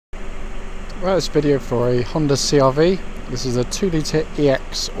Well, this video for a Honda CR-V. This is a 2-litre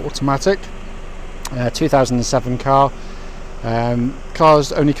EX automatic, 2007 car.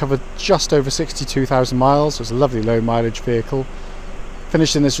 Car's only covered just over 62,000 miles. So it's a lovely low mileage vehicle.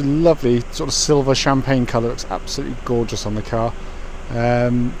 Finished in this lovely sort of silver champagne colour. Looks absolutely gorgeous on the car.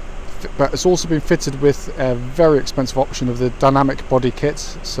 But it's also been fitted with a very expensive option of the dynamic body kit.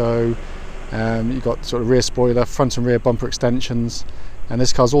 So you've got sort of rear spoiler, front and rear bumper extensions. And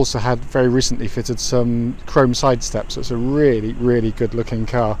this car's also had very recently fitted some chrome side steps, so it's a really good looking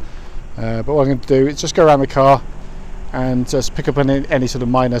car. But what I'm going to do is just go around the car and just pick up any sort of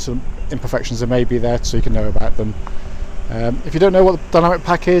minor sort of imperfections there may be there, so you can know about them. If you don't know what the dynamic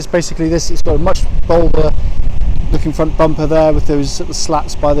pack is, basically it's got a much bolder looking front bumper there with those sort of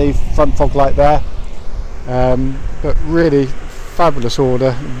slats by the front fog light there. But really fabulous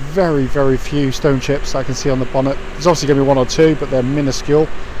order. Very few stone chips I can see on the bonnet. There's obviously going to be one or two, but they're minuscule.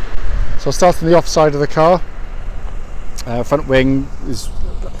 So I'll start on the off side of the car. Front wing is,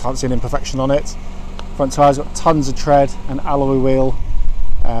 I can't see an imperfection on it. Front tyres got tons of tread and alloy wheel.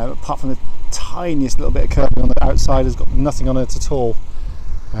 Apart from the tiniest little bit of curbing on the outside, has got nothing on it at all.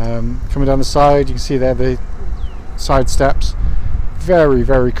 Coming down the side, you can see there the side steps.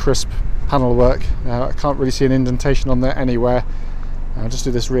 Very crisp panel work. I can't really see an indentation on there anywhere. I'll just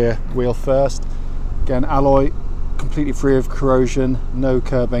do this rear wheel first. Again, alloy completely free of corrosion, no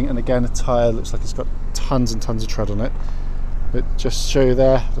curbing, and again a tyre looks like it's got tons and tons of tread on it. But just to show you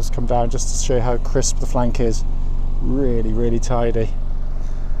there, just come down just to show you how crisp the flank is. Really tidy.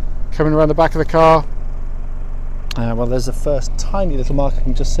 Coming around the back of the car, well, there's the first tiny little mark I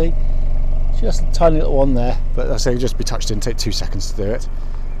can just see. Just a tiny little one there, but I say just be touched in, take 2 seconds to do it.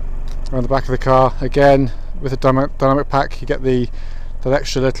 Around the back of the car, again with a dynamic pack, you get that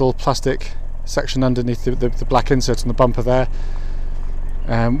extra little plastic section underneath the black insert on the bumper there.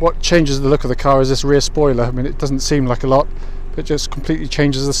 What changes the look of the car is this rear spoiler. I mean, it doesn't seem like a lot, but it just completely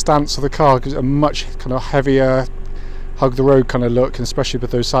changes the stance of the car, gives it a much kind of heavier, hug the road kind of look, and especially with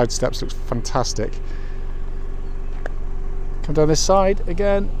those side steps, looks fantastic. Come down this side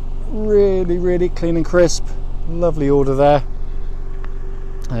again, really clean and crisp, lovely order there.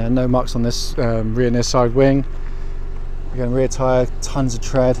 No marks on this rear near side wing. Again, rear tyre, tons of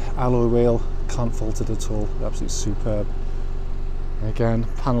tread, alloy wheel, can't fault it at all, absolutely superb. Again,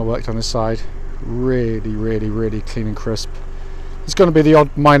 panel work on this side, really clean and crisp. There's going to be the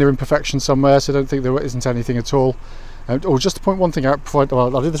odd minor imperfection somewhere, so I don't think there isn't anything at all. Or just to point one thing out, well,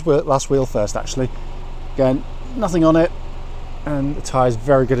 I'll do this last wheel first actually. Again, nothing on it, and the tyre is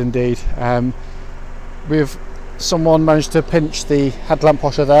very good indeed. Someone managed to pinch the headlamp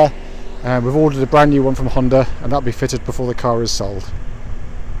washer there. We've ordered a brand new one from Honda, and that'll be fitted before the car is sold.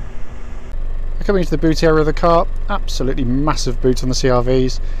 Coming into the boot area of the car, absolutely massive boot on the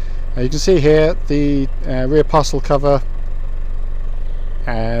CR-Vs. You can see here the rear parcel cover,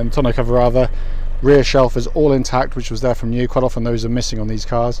 tonneau cover rather, rear shelf is all intact, which was there from new. Quite often those are missing on these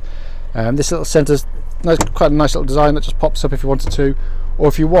cars. This little centre's quite a nice little design that just pops up if you wanted to, or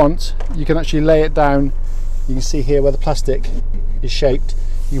if you want, you can actually lay it down. You can see here where the plastic is shaped.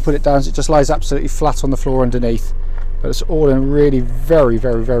 You can put it down so it just lies absolutely flat on the floor underneath. But it's all in really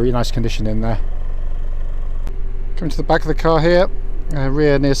very nice condition in there. Coming to the back of the car here,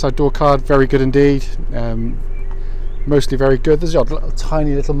 rear near side door card, very good indeed. Mostly very good. There's a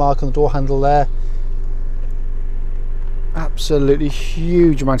tiny little mark on the door handle there. Absolutely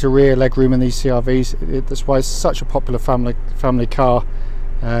huge amount of rear leg room in these CR-Vs. That's why it's such a popular family car.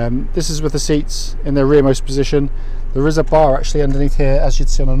 This is with the seats in their rearmost position. There is a bar actually underneath here, as you'd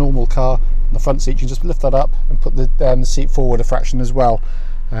see on a normal car. On the front seat, you can just lift that up and put the seat forward a fraction as well.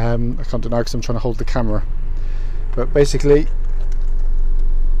 I can't do it now because I'm trying to hold the camera. But basically,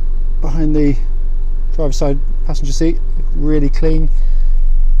 behind the driver's side passenger seat, really clean,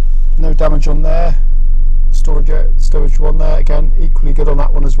 no damage on there. Storage one there, again equally good on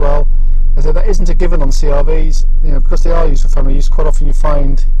that one as well. So that isn't a given on CR-Vs, you know, because they are used for family use. Quite often you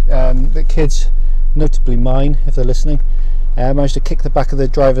find that kids, notably mine if they're listening, manage to kick the back of the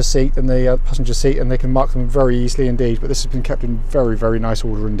driver's seat and the passenger seat, and they can mark them very easily indeed. But this has been kept in very nice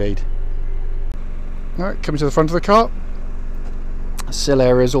order indeed. Alright, coming to the front of the car, sill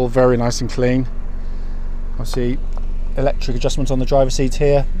area is all very nice and clean. Obviously electric adjustments on the driver's seat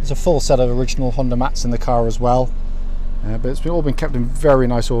here. There's a full set of original Honda mats in the car as well. But it's all been kept in very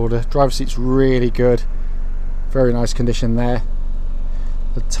nice order. Driver's seat's really good, very nice condition there.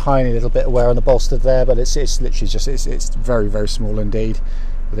 A tiny little bit of wear on the bolster there, but it's literally just it's very small indeed.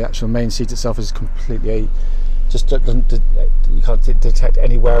 But the actual main seat itself is completely just doesn't, you can't detect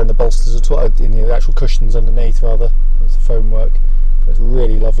any wear in the bolsters at all, in the actual cushions underneath rather, with the foam work. It's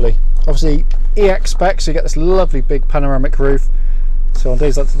really lovely. Obviously EX spec, so you get this lovely big panoramic roof. So on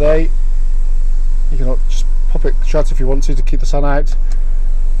days like today, you can just pop it shut if you want to keep the sun out,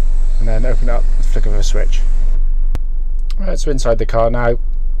 and then open it up with the flick of a switch. Right, so inside the car now.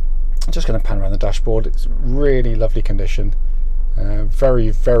 I'm just going to pan around the dashboard. It's really lovely condition.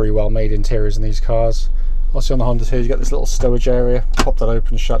 Very well made interiors in these cars. Also on the Hondas here, you get this little stowage area. Pop that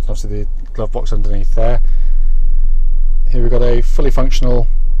open and shut, and obviously the glove box underneath there. Here we've got a fully functional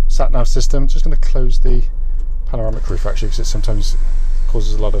sat nav system. Just going to close the panoramic roof actually, because it sometimes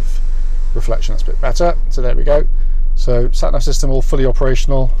causes a lot of reflection. That's a bit better. So there we go. So sat nav system all fully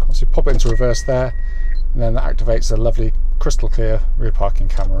operational. Obviously pop it into reverse there, and then that activates a lovely crystal clear rear parking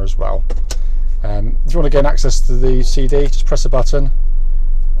camera as well. If you want to gain access to the CD, just press a button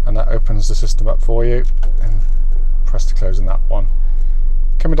and that opens the system up for you, and press to close on that one.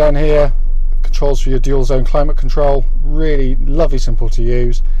 Coming down here, controls for your dual zone climate control. Really lovely, simple to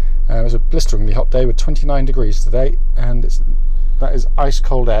use. It was a blisteringly hot day with 29 degrees today, and that is ice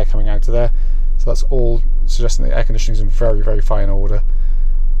cold air coming out of there, so that's all suggesting the air conditioning is in very fine order.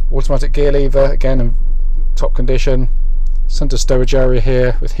 Automatic gear lever, again in top condition. Centre stowage area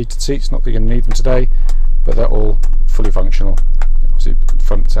here with heated seats, not that you're going to need them today, but they're all fully functional. Obviously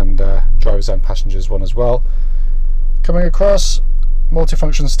front and driver's and passengers one as well. Coming across,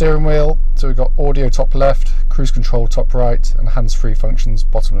 multifunction steering wheel, so we've got audio top left, cruise control top right, and hands-free functions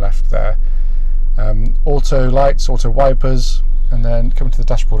bottom left there. Auto lights, auto wipers, and then coming to the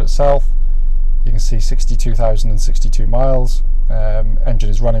dashboard itself, you can see 62,062 miles. Engine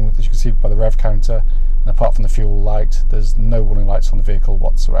is running, as you can see by the rev counter, and apart from the fuel light, there's no warning lights on the vehicle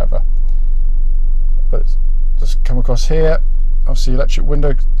whatsoever. But just come across here, obviously electric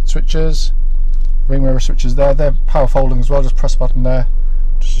window switches, ring mirror switches there, they're power folding as well. Just press a button there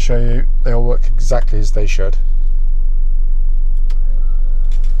just to show you they all work exactly as they should.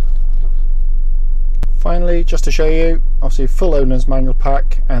 Finally, just to show you, obviously full owner's manual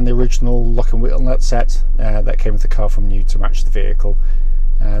pack and the original lock and wheel nut set that came with the car from new to match the vehicle.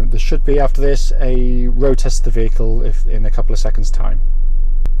 There should be after this a road test of the vehicle in a couple of seconds time.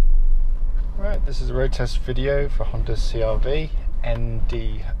 Right, this is a road test video for Honda CR-V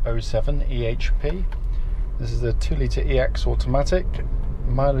ND07EHP. This is the 2-litre EX automatic.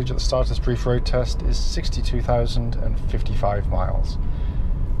 Mileage at the start of this brief road test is 62,055 miles.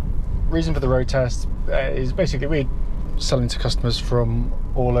 Reason for the road test is basically we're selling to customers from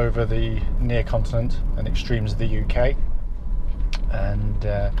all over the near continent and extremes of the UK, and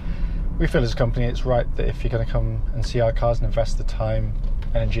we feel as a company it's right that if you're going to come and see our cars and invest the time,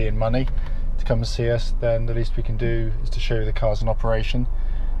 energy and money to come and see us, then the least we can do is to show you the cars in operation,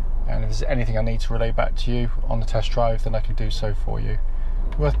 and if there's anything I need to relay back to you on the test drive, then I can do so for you.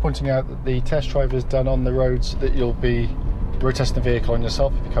 Worth pointing out that the test drive is done on the roads that you'll be road testing the vehicle on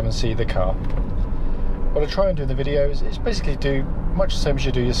yourself if you come and see the car. What I try and do in the videos is basically do much the same as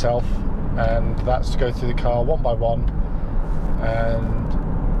you do yourself, and that's to go through the car one by one, and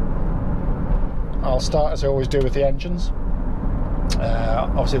I'll start as I always do with the engines.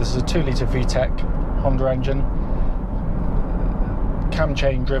 Obviously this is a 2-litre VTEC Honda engine, cam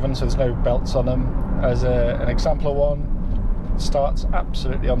chain driven, so there's no belts on them. As an example of one, starts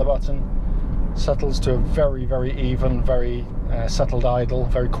absolutely on the button, settles to a very even, very settled idle,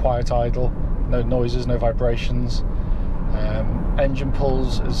 very quiet idle, no noises, no vibrations. Engine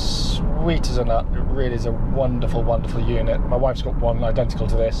pulls as sweet as a nut. It really is a wonderful unit. My wife's got one identical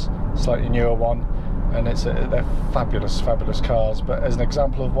to this, slightly newer one, and they're fabulous cars. But as an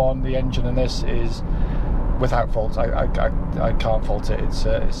example of one, the engine in this is without fault. I can't fault it.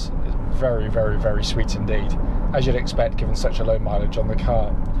 It's very sweet indeed, as you'd expect given such a low mileage on the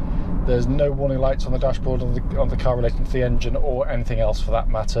car. There's no warning lights on the dashboard on the car relating to the engine or anything else for that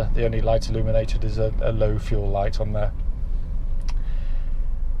matter. The only light illuminated is a low fuel light on there.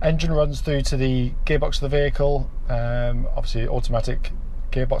 Engine runs through to the gearbox of the vehicle, obviously automatic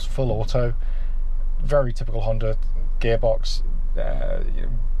gearbox, full auto, very typical Honda gearbox,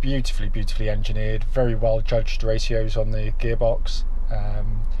 beautifully engineered, very well judged ratios on the gearbox.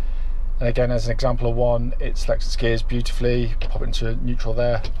 And again, as an example of one, it selects its gears beautifully. Pop it into neutral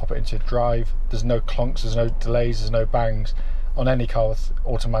there, pop it into drive. There's no clonks, there's no delays, there's no bangs. On any car with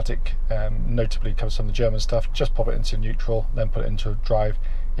automatic, notably comes from the German stuff, just pop it into neutral, then put it into drive.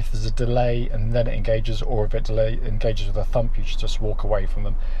 If there's a delay and then it engages, or if it engages with a thump, you should just walk away from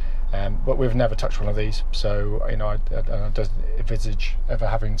them. But we've never touched one of these, so I don't envisage ever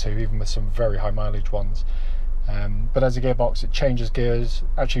having to, even with some very high mileage ones. But as a gearbox, it changes gears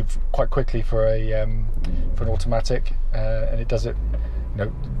actually quite quickly for an automatic, and it does it,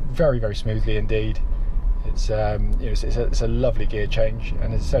 very smoothly indeed. It's it's a lovely gear change,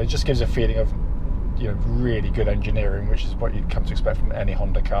 and it just gives a feeling of really good engineering, which is what you'd come to expect from any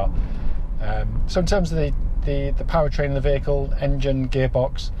Honda car. So in terms of the powertrain of the vehicle, engine,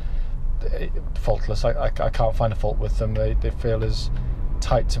 gearbox, faultless. I can't find a fault with them. They feel as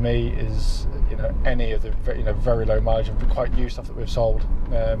tight to me as any of the very low mileage and quite new stuff that we've sold.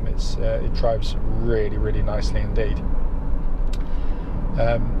 It drives really nicely indeed.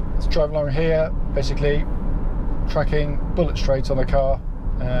 Let's drive along here. Basically, tracking bullet straight on the car.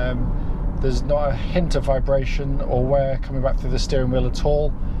 There's not a hint of vibration or wear coming back through the steering wheel at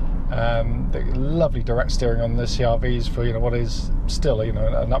all. The lovely direct steering on the CR-Vs for what is still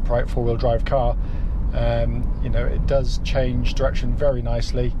an upright four-wheel drive car. It does change direction very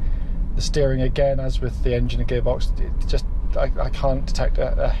nicely. The steering, again, as with the engine and gearbox, I can't detect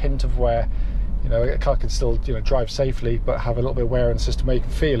a hint of wear. A car can still drive safely, but have a little bit of wear in the system where you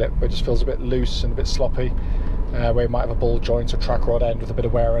can feel it, but it just feels a bit loose and a bit sloppy, where you might have a ball joint or track rod end with a bit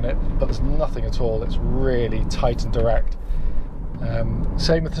of wear in it, but there's nothing at all. It's really tight and direct.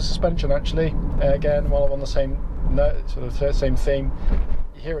 Same with the suspension, actually. Again, while I'm on the same note, same theme,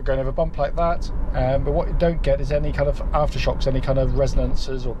 you hear it going over a bump like that, but what you don't get is any kind of aftershocks, any kind of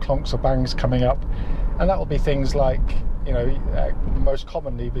resonances or clonks or bangs coming up, and that will be things like most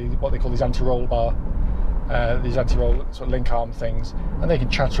commonly be what they call these anti-roll bar, these anti-roll sort of link arm things, and they can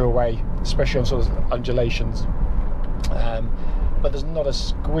chatter away, especially on sort of undulations. But there's not a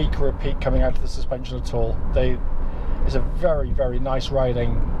squeak or a peak coming out of the suspension at all. It's a very nice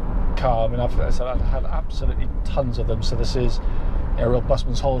riding car. I mean, I've had absolutely tons of them, so this is a real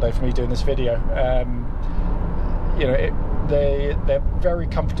busman's holiday for me doing this video. They're very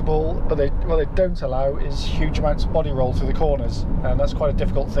comfortable, but what they don't allow is huge amounts of body roll through the corners, and that's quite a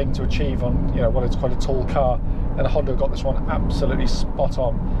difficult thing to achieve on what is quite a tall car. And Honda got this one absolutely spot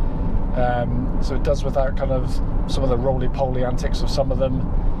on. So it does without kind of some of the roly-poly antics of some of them.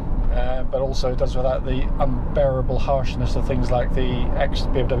 But also it does without the unbearable harshness of things like the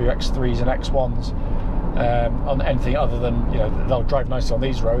BMW X3s and X1s on anything other than, they'll drive nicely on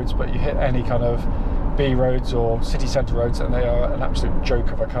these roads, but you hit any kind of B roads or city centre roads and they are an absolute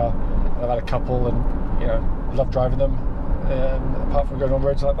joke of a car. And I've had a couple and, love driving them, apart from going on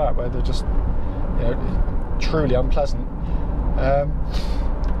roads like that where they're just, truly unpleasant.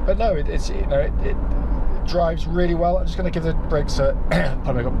 But no, it drives really well. I'm just going to give the brakes a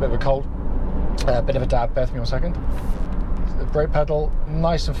pardon me, I got a bit of a cold, a bit of a dab. Bear with me 1 second. The brake pedal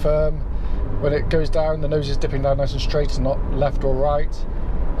nice and firm. When it goes down, the nose is dipping down nice and straight and not left or right.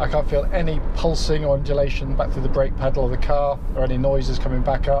 I can't feel any pulsing or undulation back through the brake pedal of the car, or any noises coming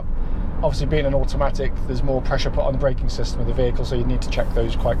back up. Obviously, being an automatic, there's more pressure put on the braking system of the vehicle, so you need to check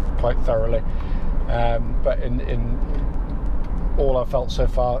those quite thoroughly. But in all I've felt so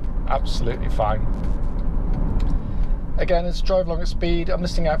far, absolutely fine. Again, as I drive along at speed, I'm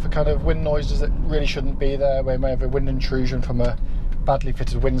listening out for kind of wind noises that really shouldn't be there, where you may have a wind intrusion from a badly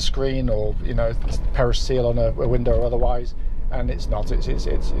fitted windscreen, or a pair of seal on a window or otherwise, and it's not. It's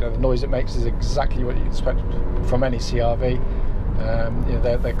the noise it makes is exactly what you expect from any CR-V.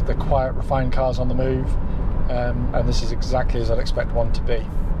 They're quiet, refined cars on the move, and this is exactly as I'd expect one to be.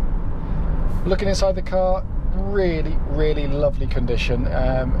 Looking inside the car, really lovely condition.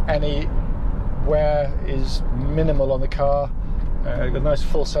 Any wear is minimal on the car. A nice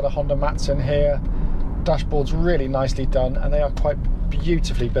full set of Honda mats in here. Dashboard's really nicely done, and they are quite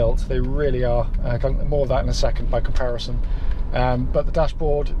beautifully built. They really are. More of that in a second by comparison. But the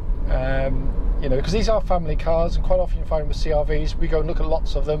dashboard, because these are family cars, and quite often you find with CR-Vs, we go and look at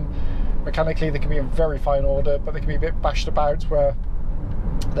lots of them. Mechanically, they can be in very fine order, but they can be a bit bashed about, where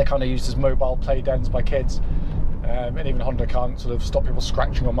they're kind of used as mobile play dens by kids. And even Honda can't sort of stop people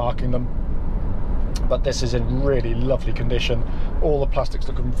scratching or marking them. But this is in really lovely condition. All the plastics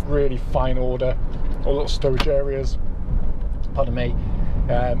look in really fine order. All little storage areas, pardon me,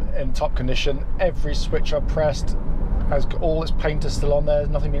 in top condition. Every switch I've pressed has got all its paint is still on there. There's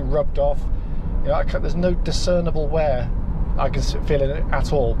nothing being rubbed off. There's no discernible wear I can feel in it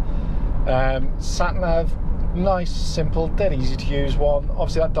at all. Sat nav, nice, simple, dead easy to use one.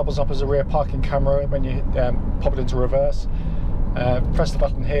 Obviously that doubles up as a rear parking camera when you pop it into reverse. Press the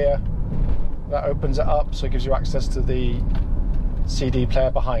button here, that opens it up, so it gives you access to the CD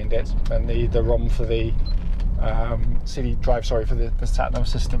player behind it, and the ROM for the CD drive, for the sat nav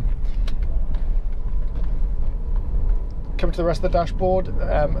system. Coming to the rest of the dashboard,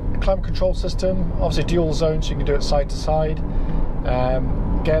 climate control system, obviously dual zone, so you can do it side to side.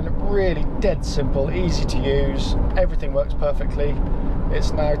 Again, really dead simple, easy to use, everything works perfectly.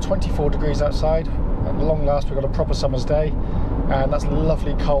 It's now 24 degrees outside. At long last, we've got a proper summer's day, and that's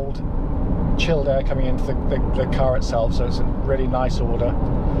lovely cold chilled air coming into the car itself, so it's in really nice order.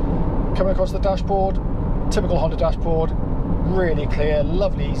 Coming across the dashboard, typical Honda dashboard, really clear,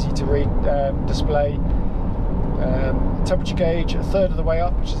 lovely, easy to read display. Temperature gauge a third of the way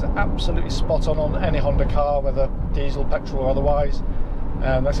up, which is absolutely spot on any Honda car, whether diesel, petrol or otherwise.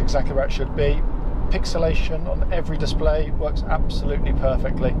 That's exactly where it should be. Pixelation on every display works absolutely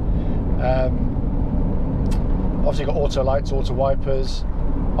perfectly. Obviously you've got auto lights, auto wipers.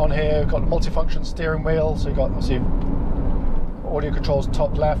 On here we've got a multifunction steering wheel, so you've got obviously audio controls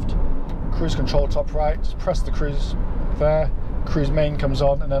top left, cruise control top right. Just press the cruise there, cruise main comes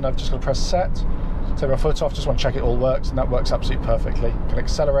on, and then I've just got to press set. Take my foot off, just want to check it all works, and that works absolutely perfectly. Can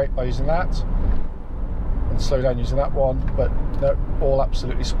accelerate by using that, and slow down using that one, but they're all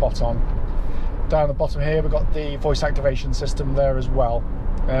absolutely spot on. Down at the bottom here we've got the voice activation system there as well.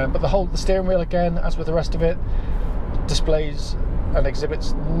 But the steering wheel, again, as with the rest of it, displays and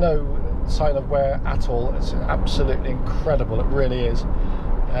exhibits no sign of wear at all. It's absolutely incredible, it really is.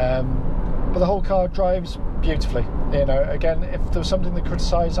 But the whole car drives beautifully. You know, again, if there was something to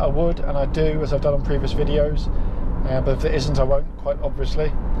criticise, I would, and I do, as I've done on previous videos. But if there isn't, I won't, quite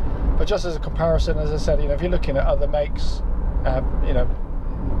obviously. But just as a comparison, as I said, you know, if you're looking at other makes, you know,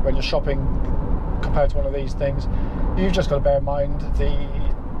 when you're shopping compared to one of these things, you've just got to bear in mind the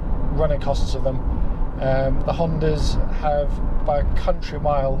running costs of them. The Hondas have, by a country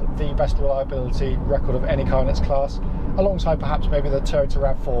mile, the best reliability record of any car in its class, alongside perhaps maybe the Toyota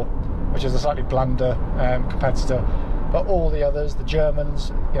RAV4, which is a slightly blander competitor. But all the others, the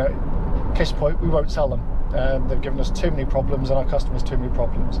Germans, you know, case in point, we won't sell them. They've given us too many problems, and our customers too many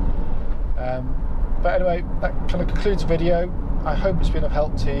problems. But anyway, that kind of concludes the video. I hope it's been of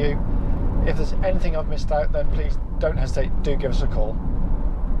help to you. If there's anything I've missed out, then please don't hesitate, do give us a call.